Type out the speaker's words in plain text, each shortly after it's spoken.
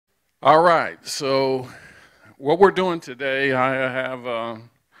All right, so what we're doing today, I have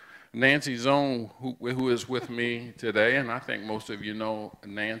Nancy Zone who is with me today, and I think most of you know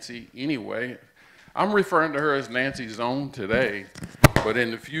Nancy anyway. I'm referring to her as Nancy Zone today, but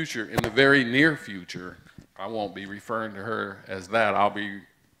in the future, in the very near future, I won't be referring to her as that. I'll be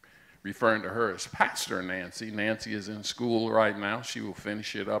referring to her as Pastor Nancy. Nancy is in school right now. She will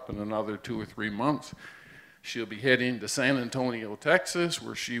finish it up in another 2 or 3 months. She'll be heading to San Antonio, Texas,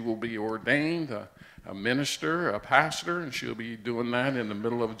 where she will be ordained a minister, a pastor, and she'll be doing that in the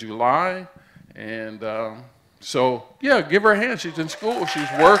middle of July. And so, yeah, give her a hand. She's in school. She's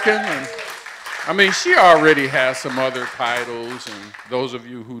working. And I mean, she already has some other titles, and those of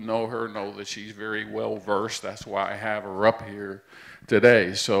you who know her know that she's very well versed. That's why I have her up here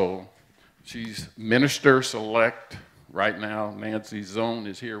today. So she's Minister Select right now. Nancy Zone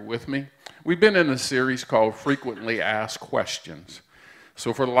is here with me. We've been in a series called Frequently Asked Questions.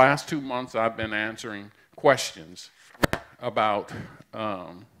 So for the last 2 months, I've been answering questions about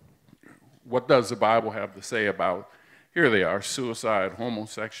what does the Bible have to say about, here they are, suicide,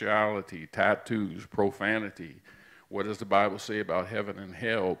 homosexuality, tattoos, profanity. What does the Bible say about heaven and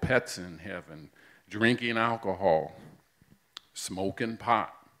hell, pets in heaven, drinking alcohol, smoking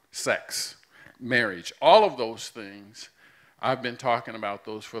pot, sex, marriage, all of those things. I've been talking about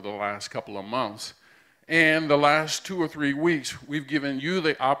those for the last couple of months. And the last 2 or 3 weeks, we've given you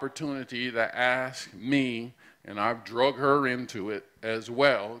the opportunity to ask me, and I've drug her into it as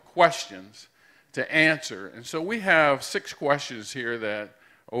well, questions to answer. And so we have 6 questions here that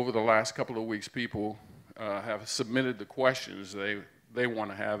over the last couple of weeks, people have submitted the questions they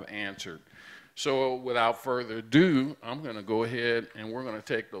want to have answered. So without further ado, I'm going to go ahead and we're going to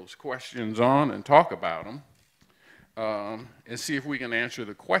take those questions on and talk about them. And see if we can answer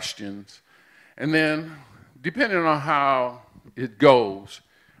the questions. And then, depending on how it goes,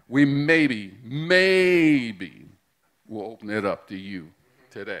 we maybe will open it up to you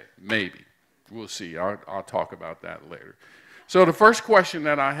today. Maybe. We'll see. I'll talk about that later. So the first question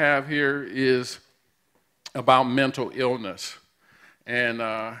that I have here is about mental illness. And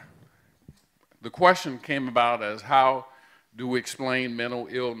the question came about as how do we explain mental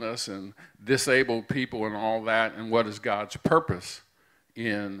illness and disabled people and all that, and what is God's purpose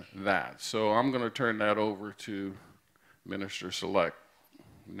in that? So I'm going to turn that over to Minister Select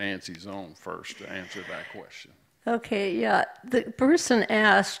Nancy Zone first to answer that question. Okay, yeah. The person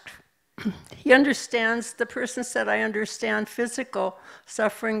asked, the person said, I understand physical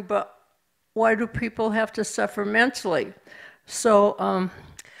suffering, but why do people have to suffer mentally? So,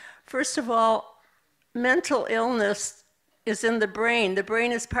 first of all, mental illness is in the brain. The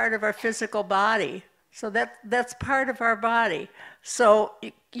brain is part of our physical body. So that's part of our body. So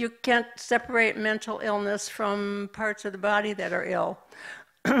you can't separate mental illness from parts of the body that are ill.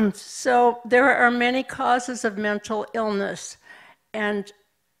 So there are many causes of mental illness. And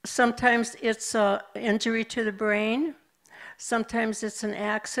sometimes it's an injury to the brain. Sometimes it's an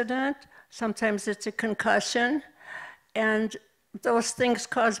accident. Sometimes it's a concussion. And those things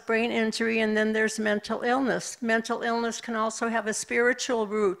cause brain injury, and then there's mental illness. Mental illness can also have a spiritual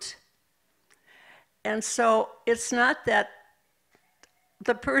root. And so it's not that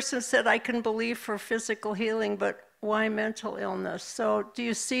the person said, I can believe for physical healing, but why mental illness? So do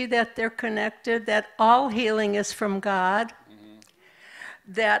you see that they're connected, that all healing is from God,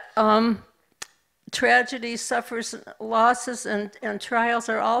 that tragedy, suffers, losses, and trials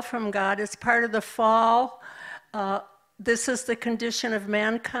are all from God. It's part of the fall. This is the condition of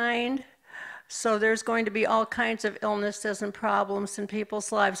mankind. So there's going to be all kinds of illnesses and problems in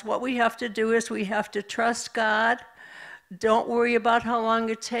people's lives. What we have to do is we have to trust God. Don't worry about how long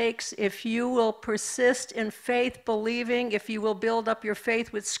it takes. If you will persist in faith, believing, if you will build up your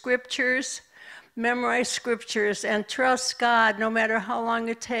faith with scriptures, memorize scriptures, and trust God no matter how long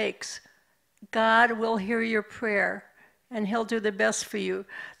it takes, God will hear your prayer. And he'll do the best for you.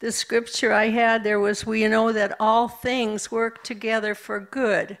 The scripture I had there was, we know that all things work together for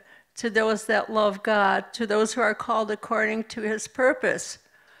good to those that love God, to those who are called according to his purpose.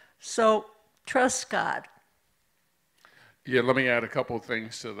 So trust God. Yeah, let me add a couple of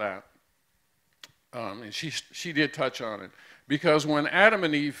things to that. And she did touch on it. Because when Adam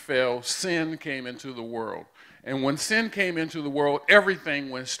and Eve fell, sin came into the world. And when sin came into the world,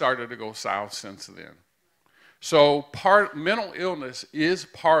 everything started to go south since then. So mental illness is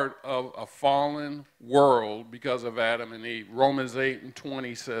part of a fallen world because of Adam and Eve. Romans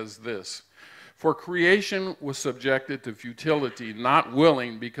 8:20 says this, for creation was subjected to futility, not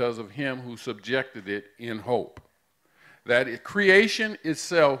willing because of him who subjected it in hope. That creation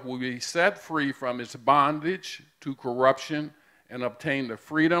itself will be set free from its bondage to corruption and obtain the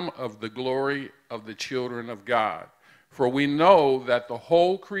freedom of the glory of the children of God. For we know that the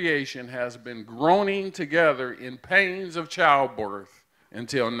whole creation has been groaning together in pains of childbirth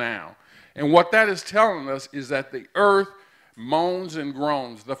until now. And what that is telling us is that the earth moans and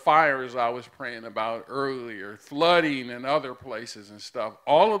groans. The fires I was praying about earlier, flooding in other places and stuff,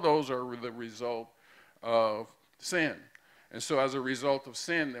 all of those are the result of sin. And so as a result of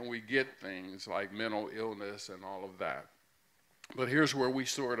sin, then we get things like mental illness and all of that. But here's where we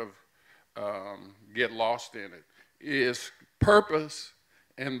sort of get lost in it, is purpose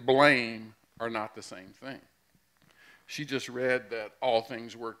and blame are not the same thing. She just read that all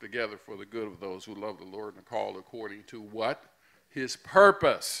things work together for the good of those who love the Lord and are called according to what? His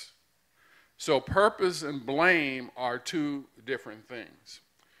purpose. So purpose and blame are two different things.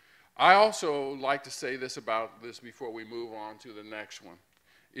 I also like to say this about this before we move on to the next one,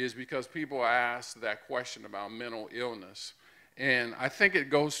 is because people ask that question about mental illness. And I think it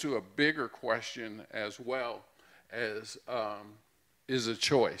goes to a bigger question as well as is a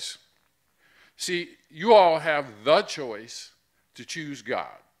choice. See, you all have the choice to choose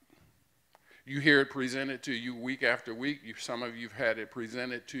God. You hear it presented to you week after week. Some of you have had it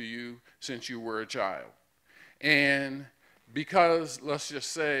presented to you since you were a child. And because, let's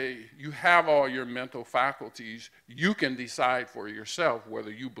just say, you have all your mental faculties, you can decide for yourself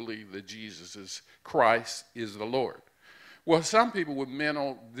whether you believe that Jesus Christ is the Lord. Well, some people with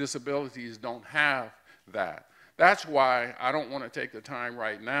mental disabilities don't have that. That's why I don't want to take the time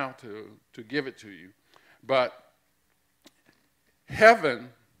right now to give it to you. But heaven,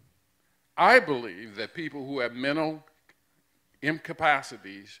 I believe that people who have mental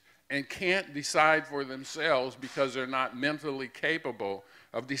incapacities and can't decide for themselves because they're not mentally capable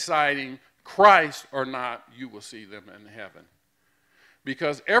of deciding Christ or not, you will see them in heaven.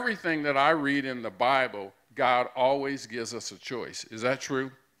 Because everything that I read in the Bible, God always gives us a choice. Is that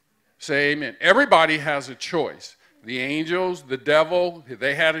true? Say amen. Everybody has a choice. The angels, the devil,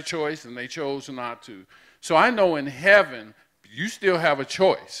 they had a choice and they chose not to. So I know in heaven, you still have a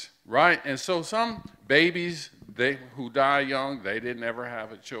choice, right? And so some babies who die young, they didn't ever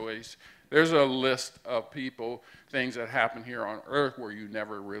have a choice. There's a list of people, things that happen here on earth where you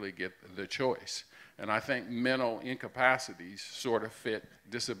never really get the choice. And I think mental incapacities sort of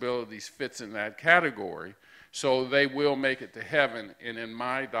disabilities fits in that category. So they will make it to heaven, and in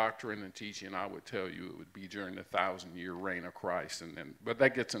my doctrine and teaching, I would tell you it would be during the 1,000-year reign of Christ. But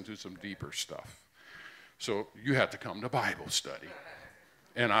that gets into some deeper stuff. So you have to come to Bible study,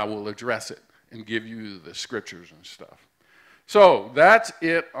 and I will address it and give you the scriptures and stuff. So that's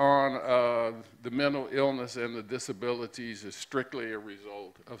it on the mental illness and the disabilities is strictly a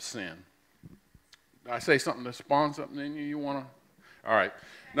result of sin. Did I say something to spawn something in you? You want to? All right.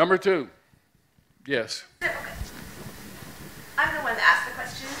 Number 2. Yes. Okay. I'm the one that asked the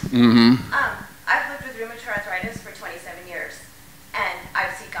question. Mm-hmm. I've lived with rheumatoid arthritis for 27 years, and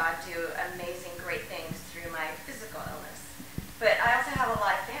I've seen God do amazing, great things through my physical illness. But I also have a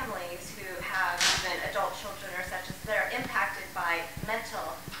lot of families who have even adult children or such that are impacted by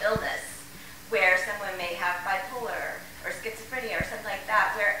mental illness, where someone may have bipolar or schizophrenia or something like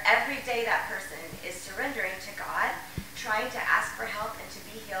that, where every day that person is surrendering to God, trying to ask for help and to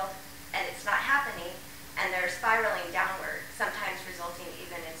be healed, and it's not happening, and they're spiraling downward, sometimes resulting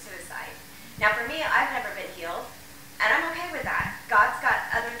even in suicide. Now for me, I've never been healed, and I'm okay with that. God's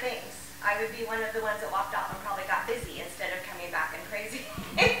got other things. I would be one of the ones that walked off and probably got busy instead of coming back and crazy.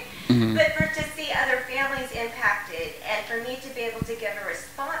 Mm-hmm. But to see other families impacted, and for me to be able to give a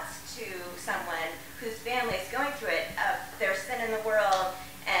response to someone whose family is going through it, of their sin in the world,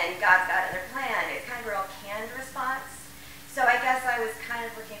 and God's got another plan, it's kind of a real canned response. So I guess I was kind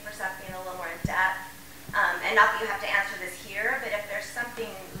of looking for something a little more in depth, and not that you have to answer this here, but if there's something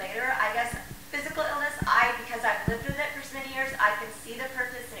later, I guess physical illness, because I've lived with it for so many years, I can see the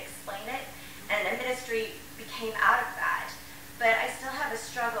purpose and explain it, and the ministry became out of that. But I still have a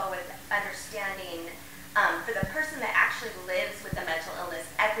struggle with understanding for the person that actually lives with the mental illness,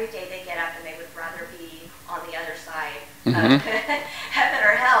 every day they get up and they would rather be on the other side of heaven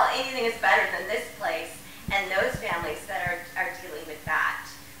or hell. Anything is better than this place. And those families that are dealing with that.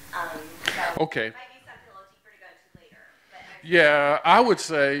 So okay. Might be something a little deeper to go into later. Yeah, I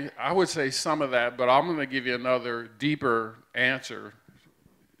would say some of that, but I'm going to give you another deeper answer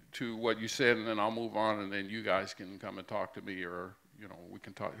to what you said, and then I'll move on, and then you guys can come and talk to me, or we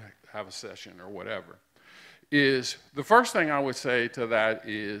can have a session or whatever. Is the first thing I would say to that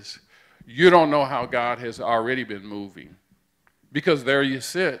is you don't know how God has already been moving, because there you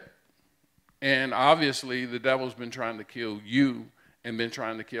sit. And obviously, the devil's been trying to kill you and been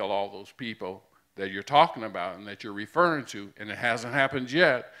trying to kill all those people that you're talking about and that you're referring to, and it hasn't happened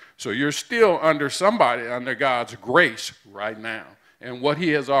yet. So you're still under somebody, under God's grace right now. And what he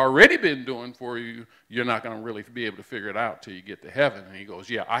has already been doing for you, you're not going to really be able to figure it out till you get to heaven. And he goes,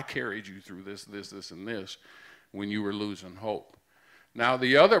 yeah, I carried you through this, and this when you were losing hope. Now,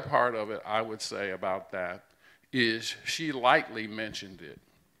 the other part of it I would say about that is she lightly mentioned it,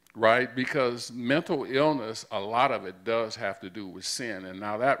 right? Because mental illness, a lot of it does have to do with sin. And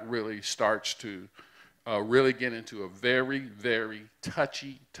now that really starts to really get into a very, very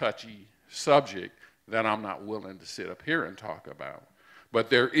touchy subject that I'm not willing to sit up here and talk about. But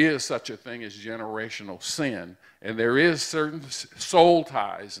there is such a thing as generational sin, and there is certain soul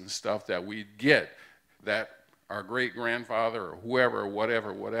ties and stuff that we get that our great-grandfather or whoever,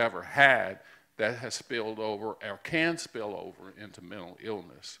 whatever had, that has spilled over or can spill over into mental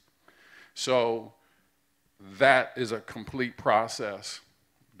illness. So that is a complete process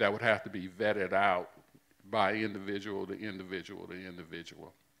that would have to be vetted out by individual to individual to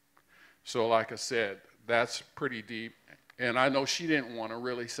individual. So like I said, that's pretty deep. And I know she didn't want to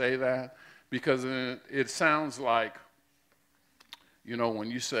really say that because it sounds like, you know,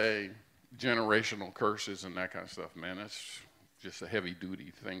 when you say generational curses and that kind of stuff, man, that's just a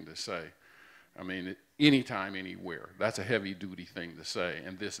heavy-duty thing to say. I mean, anytime, anywhere, that's a heavy-duty thing to say,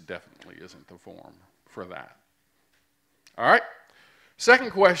 and this definitely isn't the form for that. All right.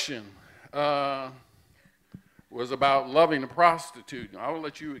 Second question was about loving a prostitute. I will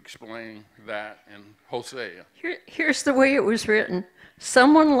let you explain that in Hosea. Here's the way it was written.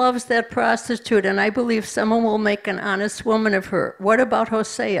 Someone loves that prostitute, and I believe someone will make an honest woman of her. What about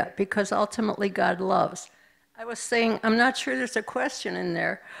Hosea? Because ultimately God loves. I was saying, I'm not sure there's a question in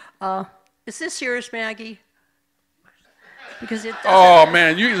there. Is this yours, Maggie? Because it oh,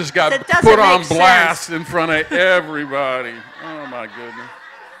 man, you just got put on blast sense in front of everybody. Oh, my goodness.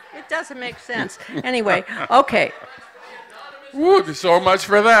 It doesn't make sense. Anyway, okay. Woo, so much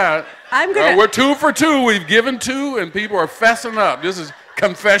for that. We're 2 for 2. We've given 2, and people are fessing up. This is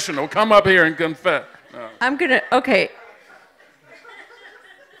confessional. Come up here and confess. No. Okay.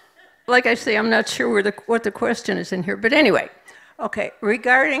 Like I say, I'm not sure what the question is in here. But anyway, okay,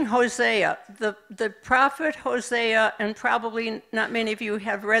 regarding Hosea, the prophet Hosea, and probably not many of you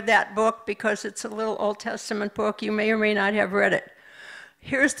have read that book because it's a little Old Testament book. You may or may not have read it.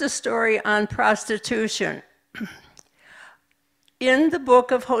 Here's the story on prostitution. In the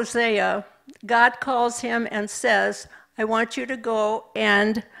book of Hosea, God calls him and says, I want you to go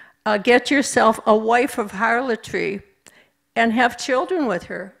and get yourself a wife of harlotry and have children with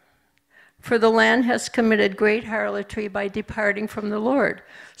her. For the land has committed great harlotry by departing from the Lord.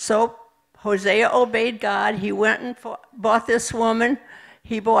 So Hosea obeyed God. He went and bought this woman.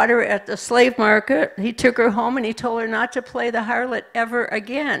 He bought her at the slave market. He took her home and he told her not to play the harlot ever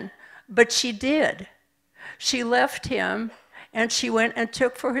again. But she did. She left him and she went and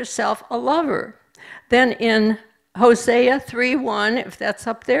took for herself a lover. Then in Hosea 3:1, if that's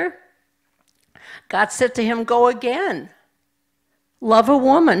up there, God said to him, go again. Love a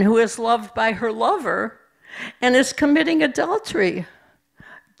woman who is loved by her lover and is committing adultery,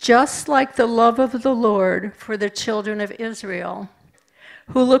 just like the love of the Lord for the children of Israel,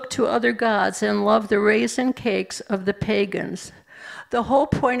 who look to other gods and love the raisin cakes of the pagans. The whole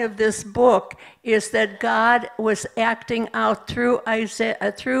point of this book is that God was acting out through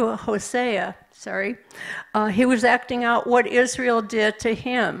Hosea. He was acting out what Israel did to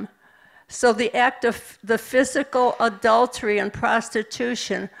him. So the act of the physical adultery and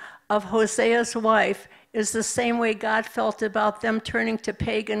prostitution of Hosea's wife is the same way God felt about them turning to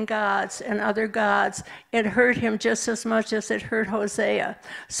pagan gods and other gods. It hurt him just as much as it hurt Hosea.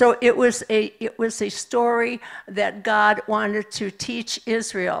 So it was a story that God wanted to teach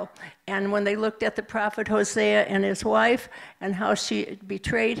Israel. And when they looked at the prophet Hosea and his wife and how she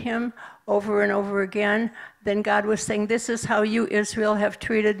betrayed him over and over again, then God was saying, this is how you, Israel, have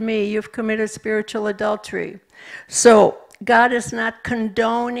treated me. You've committed spiritual adultery. So God is not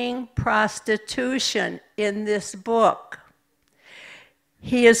condoning prostitution in this book.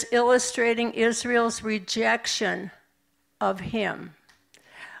 He is illustrating Israel's rejection of him.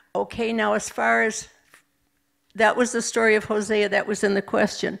 Okay, now as far as, that was the story of Hosea, that was in the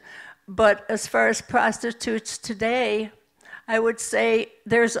question. But as far as prostitutes today, I would say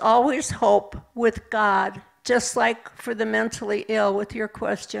there's always hope with God, just like for the mentally ill with your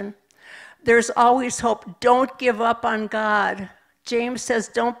question. There's always hope. Don't give up on God. James says,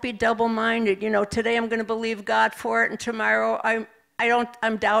 don't be double-minded. You know, today I'm going to believe God for it, and tomorrow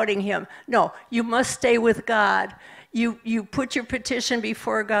I'm doubting him. No, you must stay with God. You put your petition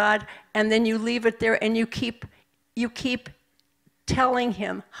before God, and then you leave it there, and you keep telling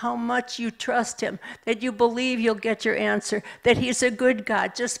him how much you trust him, that you believe you'll get your answer, that he's a good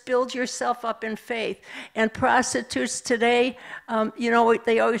God. Just build yourself up in faith. And prostitutes today, you know,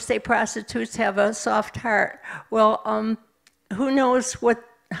 they always say prostitutes have a soft heart. Well, who knows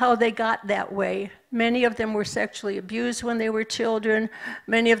how they got that way. Many of them were sexually abused when they were children.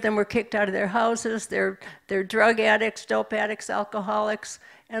 Many of them were kicked out of their houses. They're drug addicts, dope addicts, alcoholics.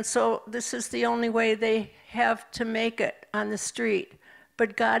 And so this is the only way they have to make it on the street.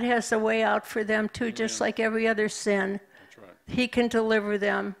 But God has a way out for them too, just like every other sin. That's right. He can deliver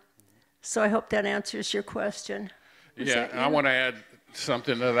them. So I hope that answers your question. Yeah, and I want to add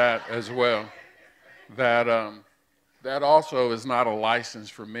something to that as well. That also is not a license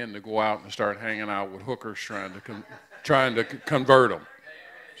for men to go out and start hanging out with hookers trying to convert them.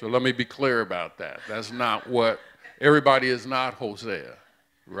 So let me be clear about that. That's not what, everybody is not Hosea,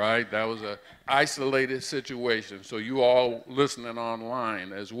 right? That was an isolated situation. So you all listening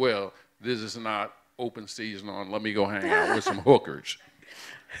online as well, this is not open season on let me go hang out with some hookers.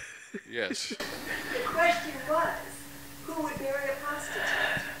 Yes. The question was, who would marry a prostitute?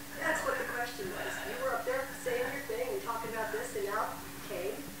 That's what the question was. You were up there saying your thing and talking about this, and now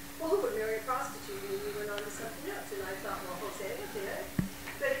came, well, who would marry a prostitute? And you went on to something else. And I thought, well, Hosea did.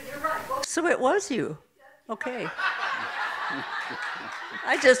 But you're right. Well, So it was you. Okay.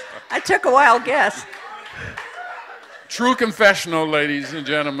 I took a wild guess. True confessional, ladies and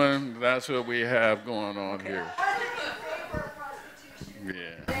gentlemen. That's what we have going on here. it wasn't in favor of prostitution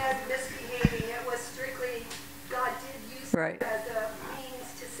Yeah. and misbehaving. It was strictly, God did use Right. it as a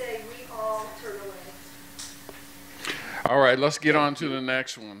means to say we all turn away. All right, let's get on to the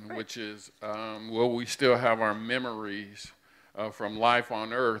next one, which is will we still have our memories from life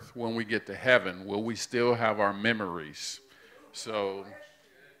on earth when we get to heaven? Will we still have our memories? So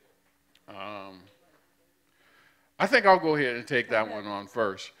I think I'll go ahead and take that one on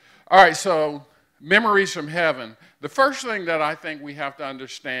first. All right, so memories from heaven. The first thing that I think we have to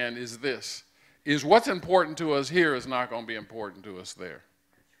understand is this, is what's important to us here is not going to be important to us there.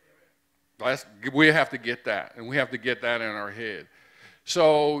 We have to get that, and we have to get that in our head.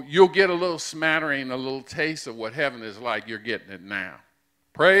 So you'll get a little smattering, a little taste of what heaven is like. You're getting it now.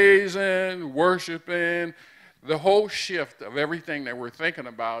 Praising, worshiping, the whole shift of everything that we're thinking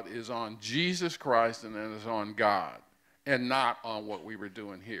about is on Jesus Christ and then it's on God and not on what we were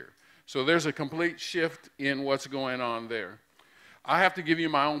doing here. So there's a complete shift in what's going on there. I have to give you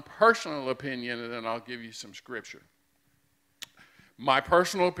my own personal opinion and then I'll give you some scripture. My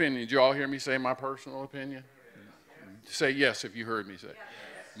personal opinion, did you all hear me say my personal opinion? Say yes if you heard me say.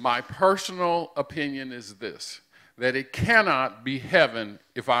 My personal opinion is this, that it cannot be heaven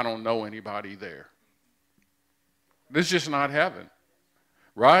if I don't know anybody there. This is just not heaven,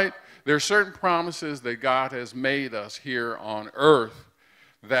 right? There are certain promises that God has made us here on earth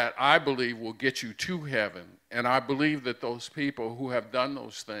that I believe will get you to heaven. And I believe that those people who have done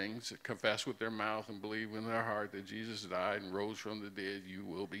those things, confess with their mouth and believe in their heart that Jesus died and rose from the dead, you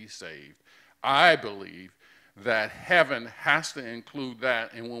will be saved. I believe that heaven has to include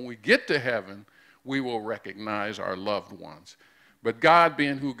that. And when we get to heaven, we will recognize our loved ones. But God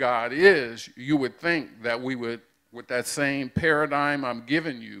being who God is, you would think that we would, with that same paradigm I'm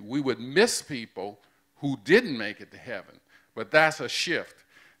giving you, we would miss people who didn't make it to heaven. But that's a shift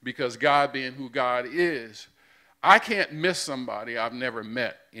because God being who God is, I can't miss somebody I've never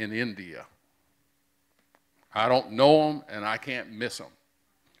met in India. I don't know them and I can't miss them.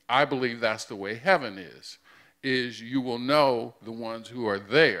 I believe that's the way heaven is you will know the ones who are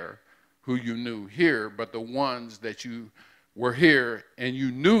there, who you knew here, but the ones that you were here and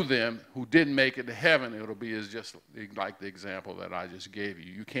you knew them who didn't make it to heaven, it'll be as just like the example that I just gave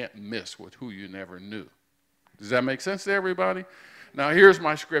you. You can't miss with who you never knew. Does that make sense to everybody? Now here's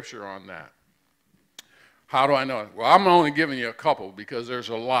my scripture on that. How do I know it? Well, I'm only giving you a couple because there's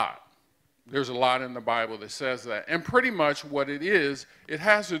a lot. There's a lot in the Bible that says that. And pretty much what it is, it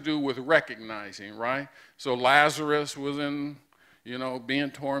has to do with recognizing, right? So Lazarus was in,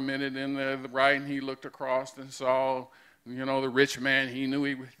 being tormented in the right, and he looked across and saw, the rich man. He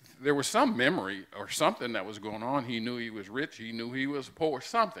knew there was some memory or something that was going on. He knew he was rich. He knew he was poor,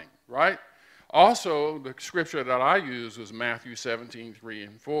 something, right? Also, the scripture that I used was Matthew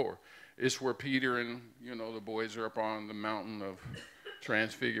 17:3-4. It's where Peter and, the boys are up on the mountain of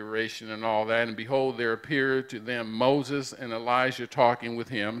Transfiguration and all that. And behold, there appeared to them Moses and Elijah talking with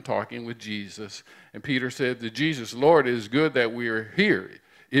Jesus. And Peter said to Jesus, Lord, it is good that we are here.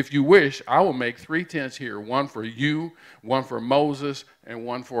 If you wish, I will make 3 tents here, one for you, one for Moses, and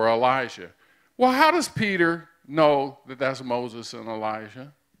one for Elijah. Well, how does Peter know that that's Moses and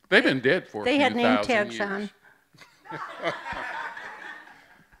Elijah? They've been dead for a few thousand years. They had name tags on.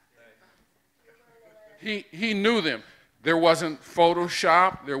 He knew them. There wasn't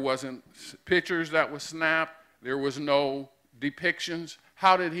Photoshop. There wasn't pictures that were snapped. There was no depictions.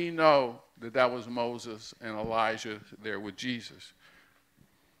 How did he know that that was Moses and Elijah there with Jesus?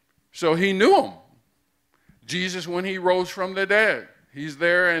 So he knew them. Jesus, when he rose from the dead, he's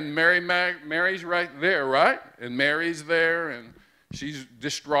there, and Mary's right there, right? And Mary's there, and she's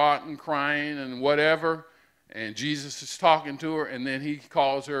distraught and crying and whatever. And Jesus is talking to her, and then he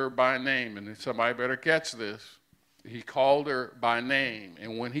calls her by name. And somebody better catch this. He called her by name.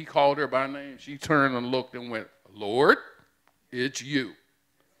 And when he called her by name, she turned and looked and went, Lord, it's you.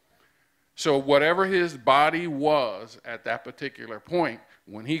 So whatever his body was at that particular point,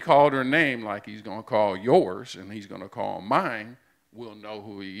 when he called her name, like he's going to call yours and he's going to call mine, we'll know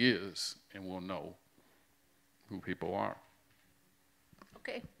who he is and we'll know who people are.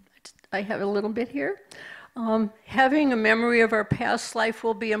 Okay, I have a little bit here. Having a memory of our past life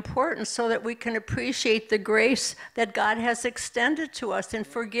will be important so that we can appreciate the grace that God has extended to us in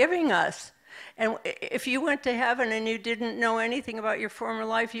forgiving us. And if you went to heaven and you didn't know anything about your former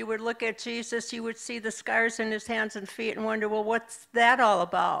life, you would look at Jesus, you would see the scars in his hands and feet and wonder, well, what's that all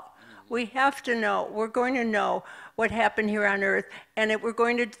about? We have to know. We're going to know what happened here on earth, and we're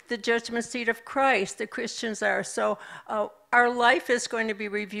going to the judgment seat of Christ, the Christians are. So our life is going to be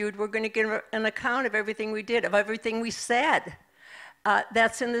reviewed. We're going to give an account of everything we did, of everything we said.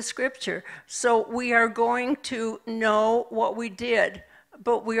 That's in the scripture. So we are going to know what we did,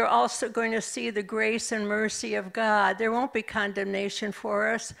 but we are also going to see the grace and mercy of God. There won't be condemnation for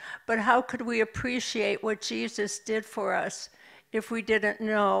us, but how could we appreciate what Jesus did for us if we didn't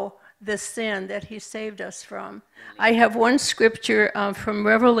know the sin that he saved us from? I have one scripture from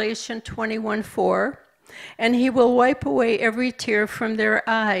Revelation 21:4, and he will wipe away every tear from their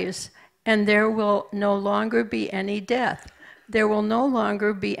eyes, and there will no longer be any death. There will no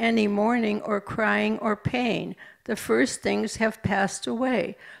longer be any mourning or crying or pain. The first things have passed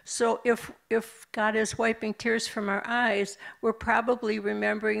away. So if God is wiping tears from our eyes, we're probably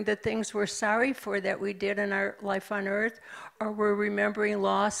remembering the things we're sorry for that we did in our life on earth, or we're remembering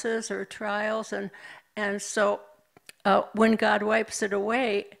losses or trials. And so when God wipes it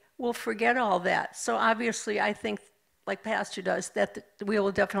away, we'll forget all that. So obviously, I think, like Pastor does, that we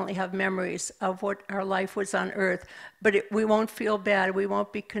will definitely have memories of what our life was on earth, but we won't feel bad, we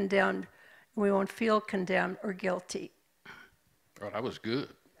won't be condemned, we won't feel condemned or guilty. Oh, that was good.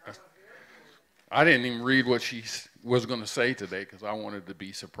 I didn't even read what she was going to say today because I wanted to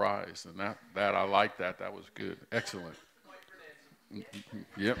be surprised, and that I like that. That was good. Excellent.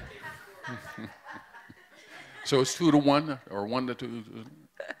 Yep. So it's 2-1 or 1-2?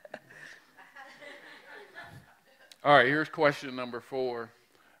 All right, here's question number 4.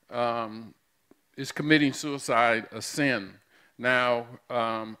 Is committing suicide a sin? Now,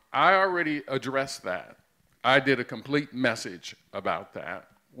 I already addressed that. I did a complete message about that,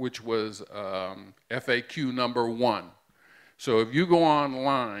 which was FAQ number 1. So if you go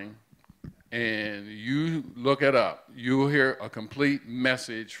online and you look it up, you'll hear a complete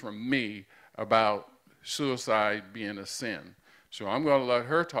message from me about suicide being a sin. So I'm going to let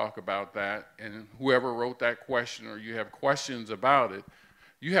her talk about that, and whoever wrote that question or you have questions about it,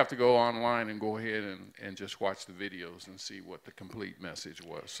 you have to go online and go ahead and just watch the videos and see what the complete message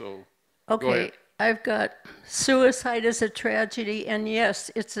was. So okay, go ahead. I've got suicide is a tragedy, and yes,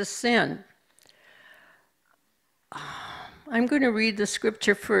 it's a sin. I'm going to read the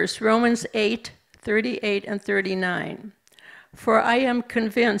scripture first, Romans 8:38 and 39. For I am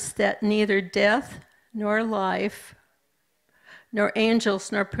convinced that neither death nor life, nor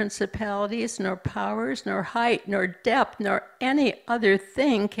angels, nor principalities, nor powers, nor height, nor depth, nor any other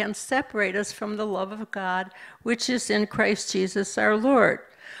thing can separate us from the love of God, which is in Christ Jesus our Lord.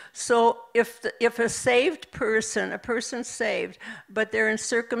 So if a saved person, a person saved, but they're in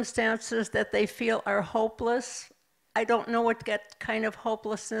circumstances that they feel are hopeless, I don't know what that kind of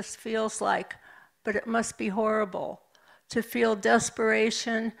hopelessness feels like, but it must be horrible to feel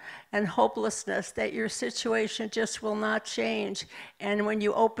desperation and hopelessness that your situation just will not change. And when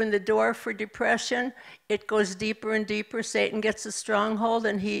you open the door for depression, it goes deeper and deeper. Satan gets a stronghold,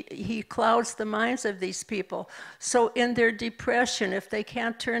 and he clouds the minds of these people. So in their depression, if they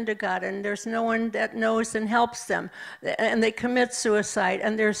can't turn to God and there's no one that knows and helps them, and they commit suicide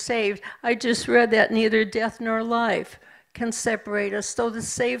and they're saved, I just read that neither death nor life can separate us. So the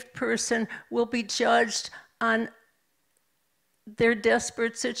saved person will be judged on their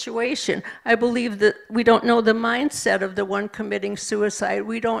desperate situation. I believe that we don't know the mindset of the one committing suicide.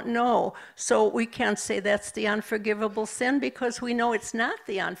 We don't know. So we can't say that's the unforgivable sin because we know it's not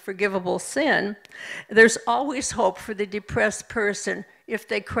the unforgivable sin. There's always hope for the depressed person if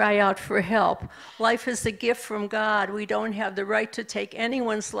they cry out for help. Life is a gift from God. We don't have the right to take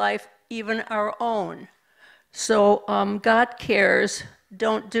anyone's life, even our own. So God cares.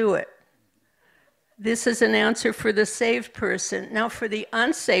 Don't do it. This is an answer for the saved person. Now for the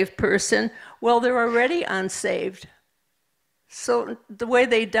unsaved person, well, they're already unsaved. So the way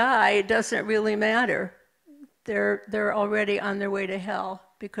they die doesn't really matter. They're already on their way to hell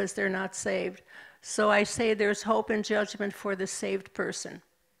because they're not saved. So I say there's hope and judgment for the saved person.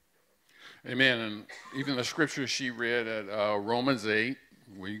 Amen. And even the scripture she read at Romans 8,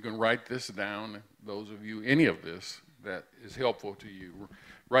 where you can write this down, those of you, any of this that is helpful to you.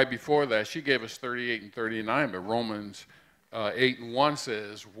 Right before that, she gave us 38 and 39, but Romans 8 and 1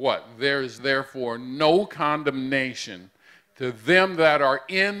 says, what? There is therefore no condemnation to them that are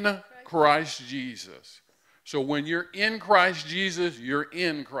in Christ Jesus. So when you're in Christ Jesus, you're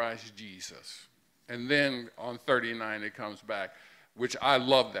in Christ Jesus. And then on 39 it comes back, which I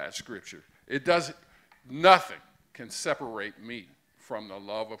love that scripture. It does, nothing can separate me from the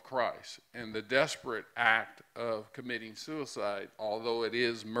love of Christ. And the desperate act of committing suicide, although it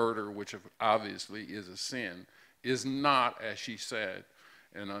is murder, which obviously is a sin, is not, as she said,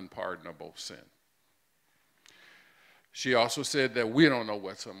 an unpardonable sin. She also said that we don't know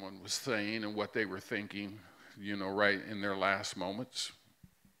what someone was saying and what they were thinking, you know, right in their last moments.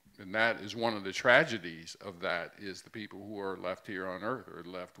 And that is one of the tragedies of that, is the people who are left here on earth are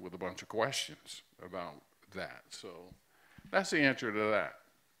left with a bunch of questions about that. So that's the answer to that.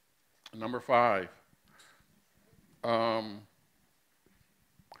 Number 5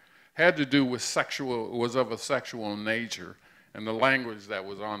 had to do with was of a sexual nature, and the language that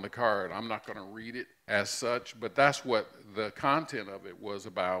was on the card, I'm not going to read it as such, but that's what the content of it was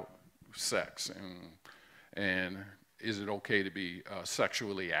about: sex and is it okay to be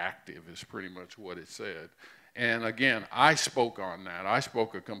sexually active is pretty much what it said. And again, I spoke on that. I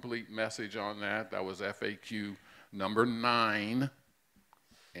spoke a complete message on that. That was FAQ number 9.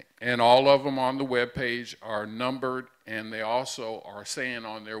 And all of them on the webpage are numbered, and they also are saying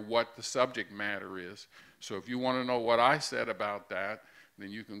on there what the subject matter is. So if you want to know what I said about that, then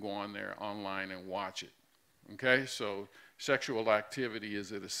you can go on there online and watch it. Okay, so sexual activity,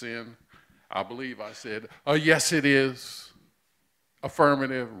 is it a sin? I believe I said, oh, yes, it is.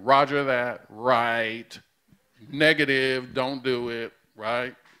 Affirmative, roger that, right. Negative, don't do it,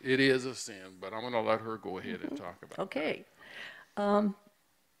 right? It is a sin, but I'm going to let her go ahead and talk about it. Okay.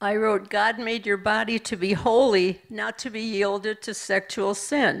 I wrote, God made your body to be holy, not to be yielded to sexual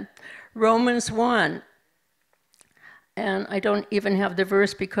sin. Romans 1. And I don't even have the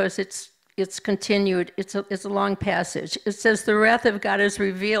verse because it's continued. It's a long passage. It says, the wrath of God is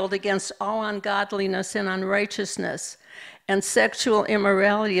revealed against all ungodliness and unrighteousness. And sexual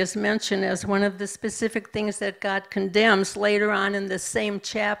immorality is mentioned as one of the specific things that God condemns later on in the same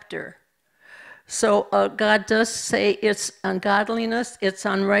chapter. So God does say it's ungodliness, it's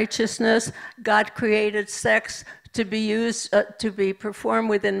unrighteousness. God created sex to be used, to be performed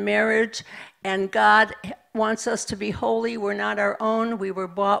within marriage, and God wants us to be holy. We're not our own. We were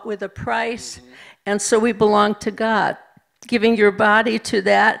bought with a price, and so we belong to God. Giving your body to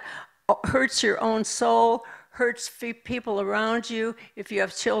that hurts your own soul, hurts people around you. If you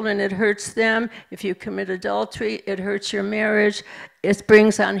have children, it hurts them. If you commit adultery, it hurts your marriage. It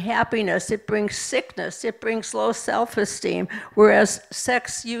brings unhappiness. It brings sickness. It brings low self-esteem, whereas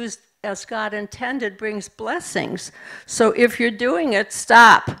sex used as God intended brings blessings. So if you're doing it,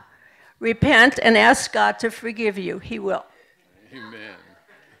 stop. Repent and ask God to forgive you. He will. Amen.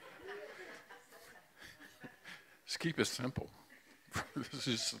 Just keep it simple.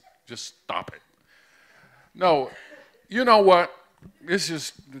 Just stop it. No, you know what? This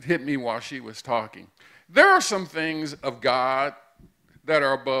just hit me while she was talking. There are some things of God that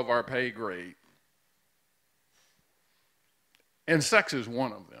are above our pay grade. And sex is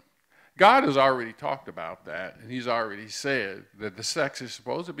one of them. God has already talked about that, and he's already said that the sex is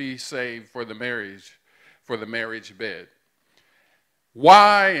supposed to be saved for the marriage bed.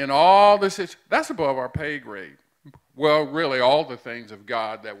 Why and all this is, that's above our pay grade. Well, really, all the things of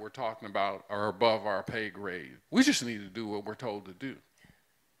God that we're talking about are above our pay grade. We just need to do what we're told to do.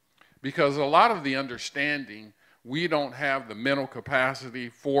 Because a lot of the understanding, we don't have the mental capacity,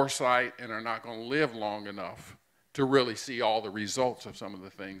 foresight, and are not going to live long enough to really see all the results of some of the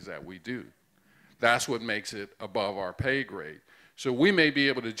things that we do. That's what makes it above our pay grade. So we may be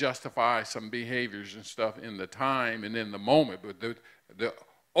able to justify some behaviors and stuff in the time and in the moment, but the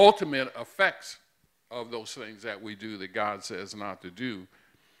ultimate effects of those things that we do that God says not to do,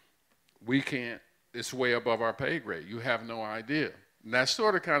 we can't, it's way above our pay grade. You have no idea. And that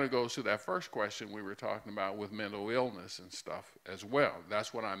sort of kind of goes to that first question we were talking about with mental illness and stuff as well.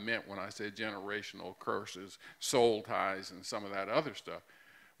 That's what I meant when I said generational curses, soul ties, and some of that other stuff.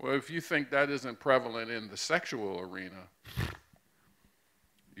 Well, if you think that isn't prevalent in the sexual arena,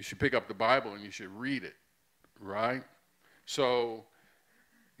 you should pick up the Bible and you should read it, right? So,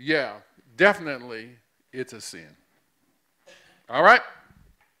 yeah, definitely it's a sin. All right?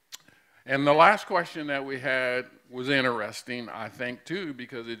 And the last question that we had was interesting, I think, too,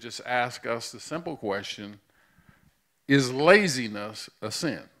 because it just asked us the simple question, is laziness a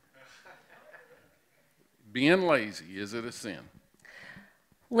sin? Being lazy, is it a sin?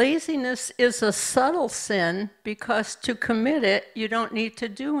 Laziness is a subtle sin because to commit it, you don't need to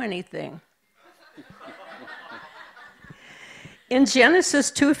do anything. In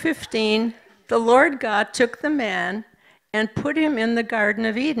Genesis 2:15, the Lord God took the man and put him in the Garden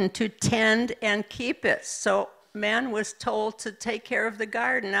of Eden to tend and keep it. So man was told to take care of the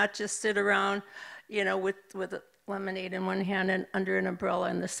garden, not just sit around, with a lemonade in one hand and under an umbrella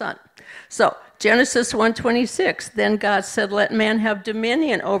in the sun. So Genesis 1:26, then God said, let man have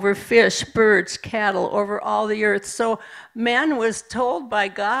dominion over fish, birds, cattle, over all the earth. So man was told by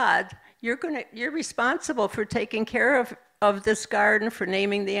God, you're responsible for taking care of this garden, for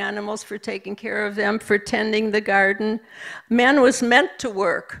naming the animals, for taking care of them, for tending the garden. Man was meant to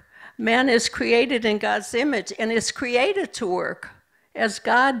work. Man is created in God's image and is created to work, as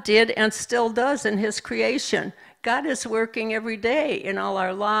God did and still does in his creation. God is working every day in all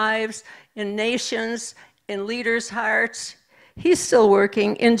our lives, in nations, in leaders' hearts. He's still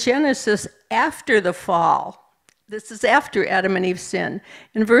working in Genesis after the fall. This is after Adam and Eve sinned.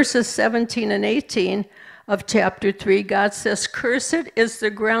 In verses 17 and 18 of chapter 3, God says, cursed is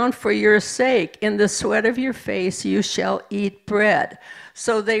the ground for your sake. In the sweat of your face you shall eat bread.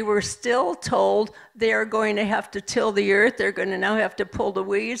 So they were still told they are going to have to till the earth. They're going to now have to pull the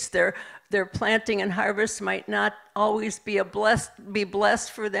weeds. Their planting and harvest might not always be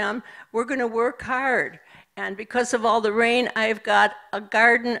blessed for them. We're going to work hard. And because of all the rain, I've got a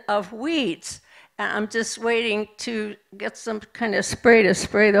garden of weeds. And I'm just waiting to get some kind of spray to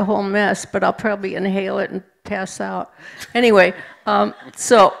spray the whole mess, but I'll probably inhale it and pass out. Anyway,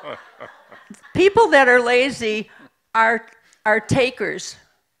 so people that are lazy are takers.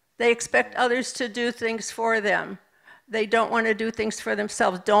 They expect others to do things for them. They don't want to do things for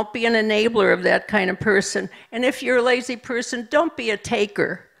themselves. Don't be an enabler of that kind of person. And if you're a lazy person, don't be a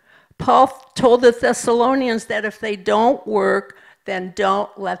taker. Paul told the Thessalonians that if they don't work, then don't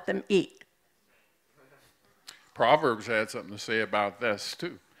let them eat. Proverbs had something to say about this,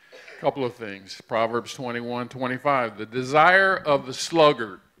 too. A couple of things. Proverbs 21:25, the desire of the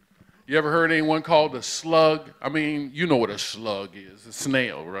sluggard. You ever heard anyone called a slug? I mean, you know what a slug is, a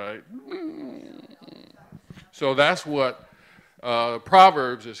snail, right? So that's what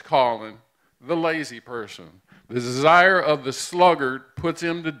Proverbs is calling the lazy person. The desire of the sluggard puts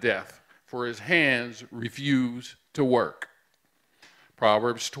him to death, for his hands refuse to work.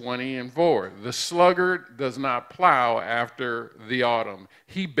 Proverbs 20:4, the sluggard does not plow after the autumn.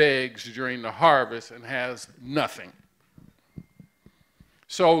 He begs during the harvest and has nothing.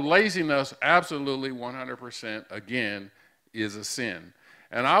 So laziness, absolutely 100%, again, is a sin.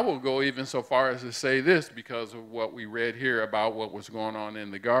 And I will go even so far as to say this because of what we read here about what was going on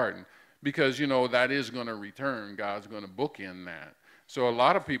in the garden. Because, that is going to return. God's going to bookend that. So a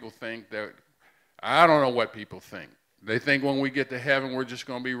lot of people think that, I don't know what people think. They think when we get to heaven, we're just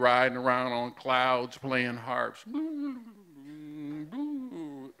going to be riding around on clouds, playing harps,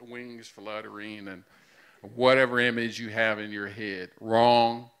 wings fluttering, and whatever image you have in your head.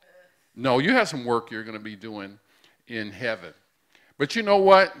 Wrong. No, you have some work you're going to be doing in heaven. But you know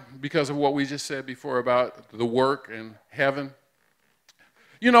what? Because of what we just said before about the work in heaven,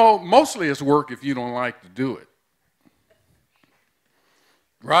 mostly it's work if you don't like to do it.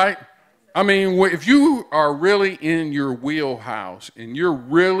 Right? I mean, if you are really in your wheelhouse and you're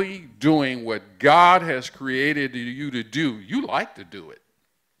really doing what God has created you to do, you like to do it.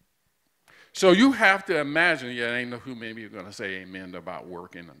 So you have to imagine, ain't no who maybe you're going to say amen about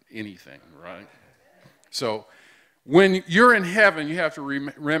working on anything, right? So when you're in heaven, you have to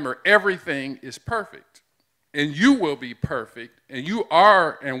remember everything is perfect. And you will be perfect, and you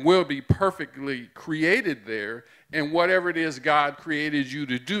are and will be perfectly created there, and whatever it is God created you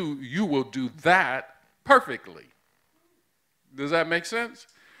to do, you will do that perfectly. Does that make sense?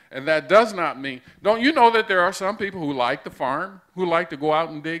 And that does not mean, don't you know that there are some people who like to farm, who like to go out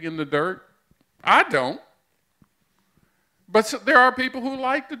and dig in the dirt? I don't. But there are people who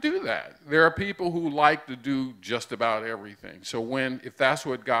like to do that. There are people who like to do just about everything. So if that's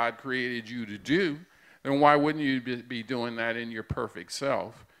what God created you to do, then why wouldn't you be doing that in your perfect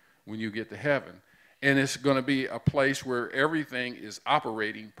self when you get to heaven? And it's going to be a place where everything is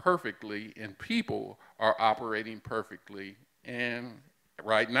operating perfectly and people are operating perfectly. And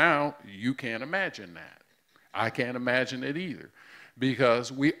right now, you can't imagine that. I can't imagine it either.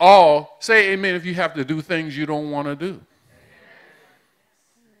 Because we all, say amen if you have to do things you don't want to do.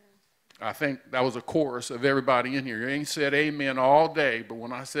 I think that was a chorus of everybody in here. You ain't said amen all day, but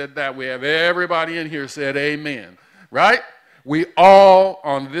when I said that, we have everybody in here said amen, right? We all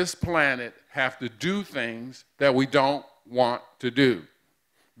on this planet have to do things that we don't want to do.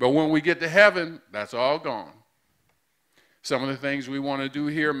 But when we get to heaven, that's all gone. Some of the things we want to do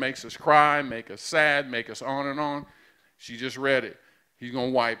here makes us cry, make us sad, make us on and on. She just read it. He's going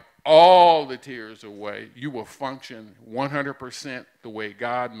to wipe all the tears away. You will function 100% the way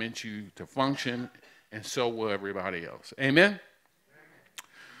God meant you to function, and so will everybody else. Amen?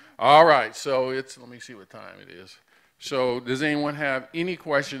 All right, so let me see what time it is. So does anyone have any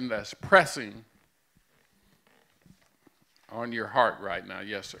question that's pressing on your heart right now?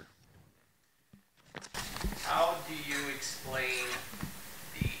 Yes, sir. How do you explain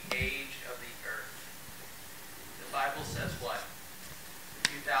the age of the earth? The Bible says what?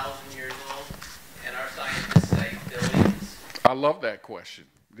 2,000 years old, and our scientists say billions. I love that question.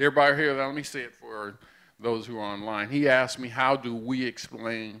 Everybody here, let me say it for those who are online. He asked me, how do we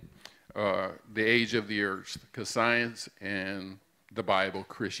explain the age of the earth? Because science and the Bible,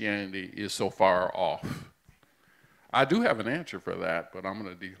 Christianity, is so far off. I do have an answer for that, but I'm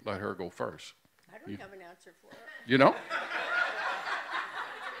going to let her go first. I don't have an answer for it. You know?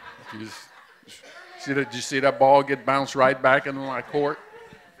 Did you see that ball get bounced right back into my court?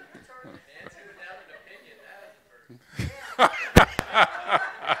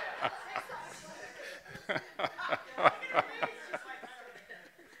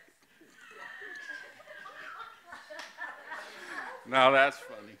 Now that's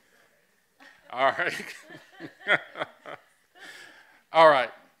funny. All right. All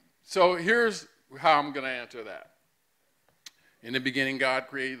right. So here's how I'm going to answer that. In the beginning, God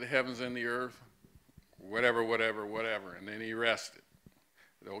created the heavens and the earth, whatever, and then he rested.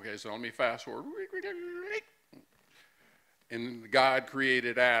 Okay, so let me fast forward. And God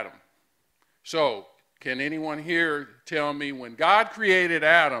created Adam. So can anyone here tell me when God created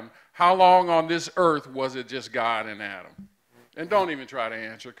Adam, how long on this earth was it just God and Adam? And don't even try to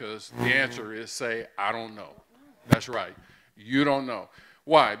answer, because the answer is say, I don't know. That's right. You don't know.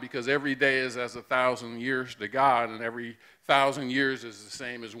 Why? Because every day is as 1,000 years to God, and every 1,000 years is the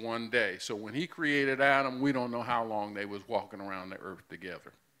same as one day. So when he created Adam, we don't know how long they was walking around the earth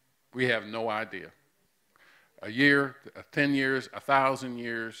together. We have no idea. A year, 10 years, 1,000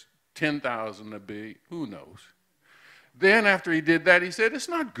 years, 10,000 to be, who knows? Then after he did that, he said, it's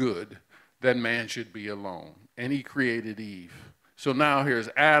not good that man should be alone. And he created Eve. So now here's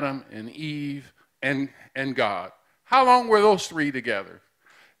Adam and Eve and God. How long were those three together?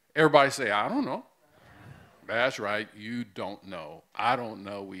 Everybody say, I don't know. That's right, you don't know. I don't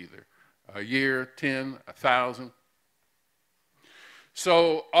know either. A year, 10, 1,000.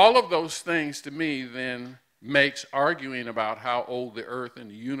 So all of those things to me then makes arguing about how old the earth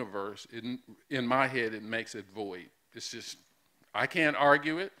and the universe, in my head, it makes it void. It's just, I can't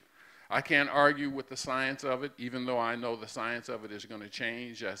argue it. I can't argue with the science of it, even though I know the science of it is going to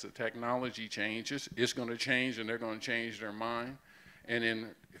change as the technology changes. It's going to change, and they're going to change their mind. And then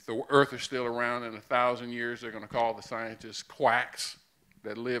if the earth is still around in 1,000 years, they're going to call the scientists quacks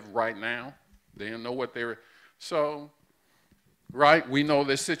that live right now. They don't know what they're... So, right, we know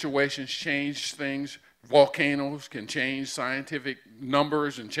that situations change things. Volcanoes can change scientific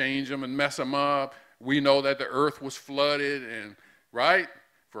numbers and change them and mess them up. We know that the earth was flooded, and, right,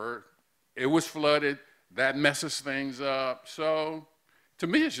 it was flooded. That messes things up. So, to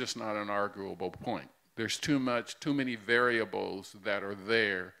me, it's just not an arguable point. There's too many variables that are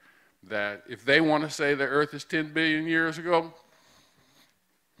there that if they want to say the earth is 10 billion years ago,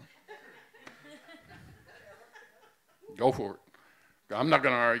 go for it. I'm not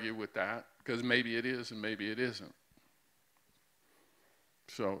going to argue with that, because maybe it is and maybe it isn't.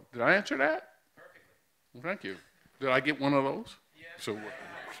 So, did I answer that? Perfectly. Well, thank you. Did I get one of those? Yeah. So, But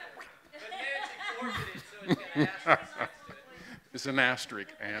Nancy forfeited, so he's going to ask us. it's an asterisk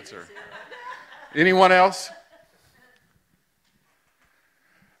answer. Anyone else?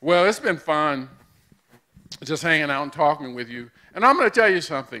 Well, it's been fun just hanging out and talking with you. And I'm going to tell you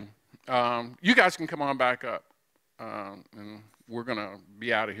something. You guys can come on back up. And we're going to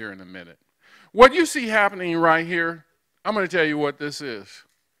be out of here in a minute. What you see happening right here, I'm going to tell you what this is.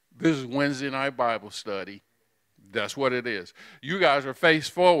 This is Wednesday night Bible study. That's what it is. You guys are face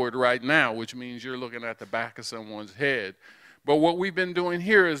forward right now, which means you're looking at the back of someone's head. But what we've been doing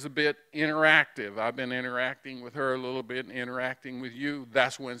here is a bit interactive. I've been interacting with her a little bit, interacting with you.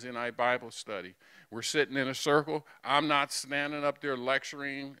 That's Wednesday night Bible study. We're sitting in a circle. I'm not standing up there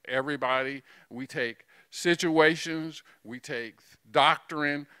lecturing everybody. We take situations, we take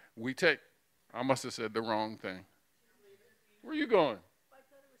doctrine, I must have said the wrong thing. Where are you going?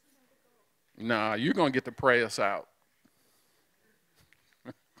 Nah, you're going to get to pray us out.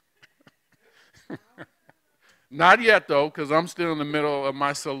 Not yet, though, because I'm still in the middle of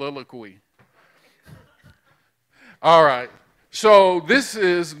my soliloquy. All right. So this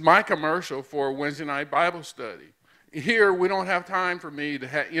is my commercial for Wednesday night Bible study. Here, we don't have time for me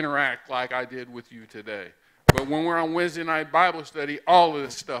to interact like I did with you today. But when we're on Wednesday night Bible study, all of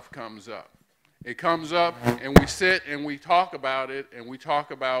this stuff comes up. It comes up, and we sit and we talk about it, and we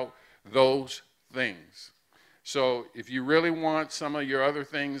talk about those things. So if you really want some of your other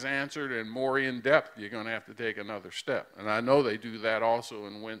things answered and more in depth, you're going to have to take another step. And I know they do that also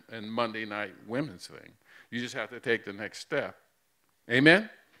in Monday night women's thing. You just have to take the next step. Amen?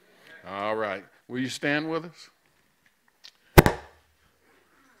 All right. Will you stand with us?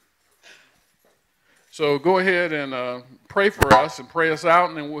 So go ahead and pray for us and pray us out,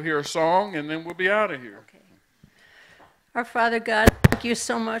 and then we'll hear a song, and then we'll be out of here. Okay. Our Father God, thank you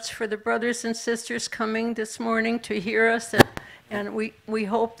so much for the brothers and sisters coming this morning to hear us, and we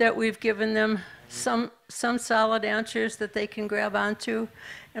hope that we've given them some solid answers that they can grab onto.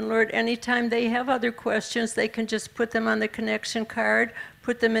 And Lord, anytime they have other questions, they can just put them on the connection card,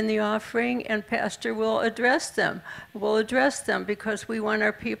 put them in the offering, and Pastor will address them. We'll address them because we want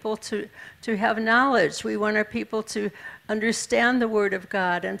our people to have knowledge. We want our people to understand the Word of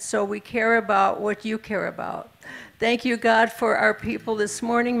God, and so we care about what you care about. Thank you, God, for our people this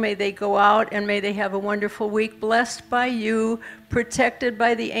morning. May they go out and may they have a wonderful week, blessed by you, protected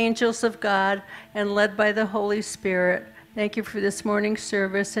by the angels of God, and led by the Holy Spirit. Thank you for this morning's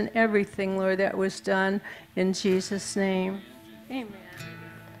service and everything, Lord, that was done in Jesus' name. Amen.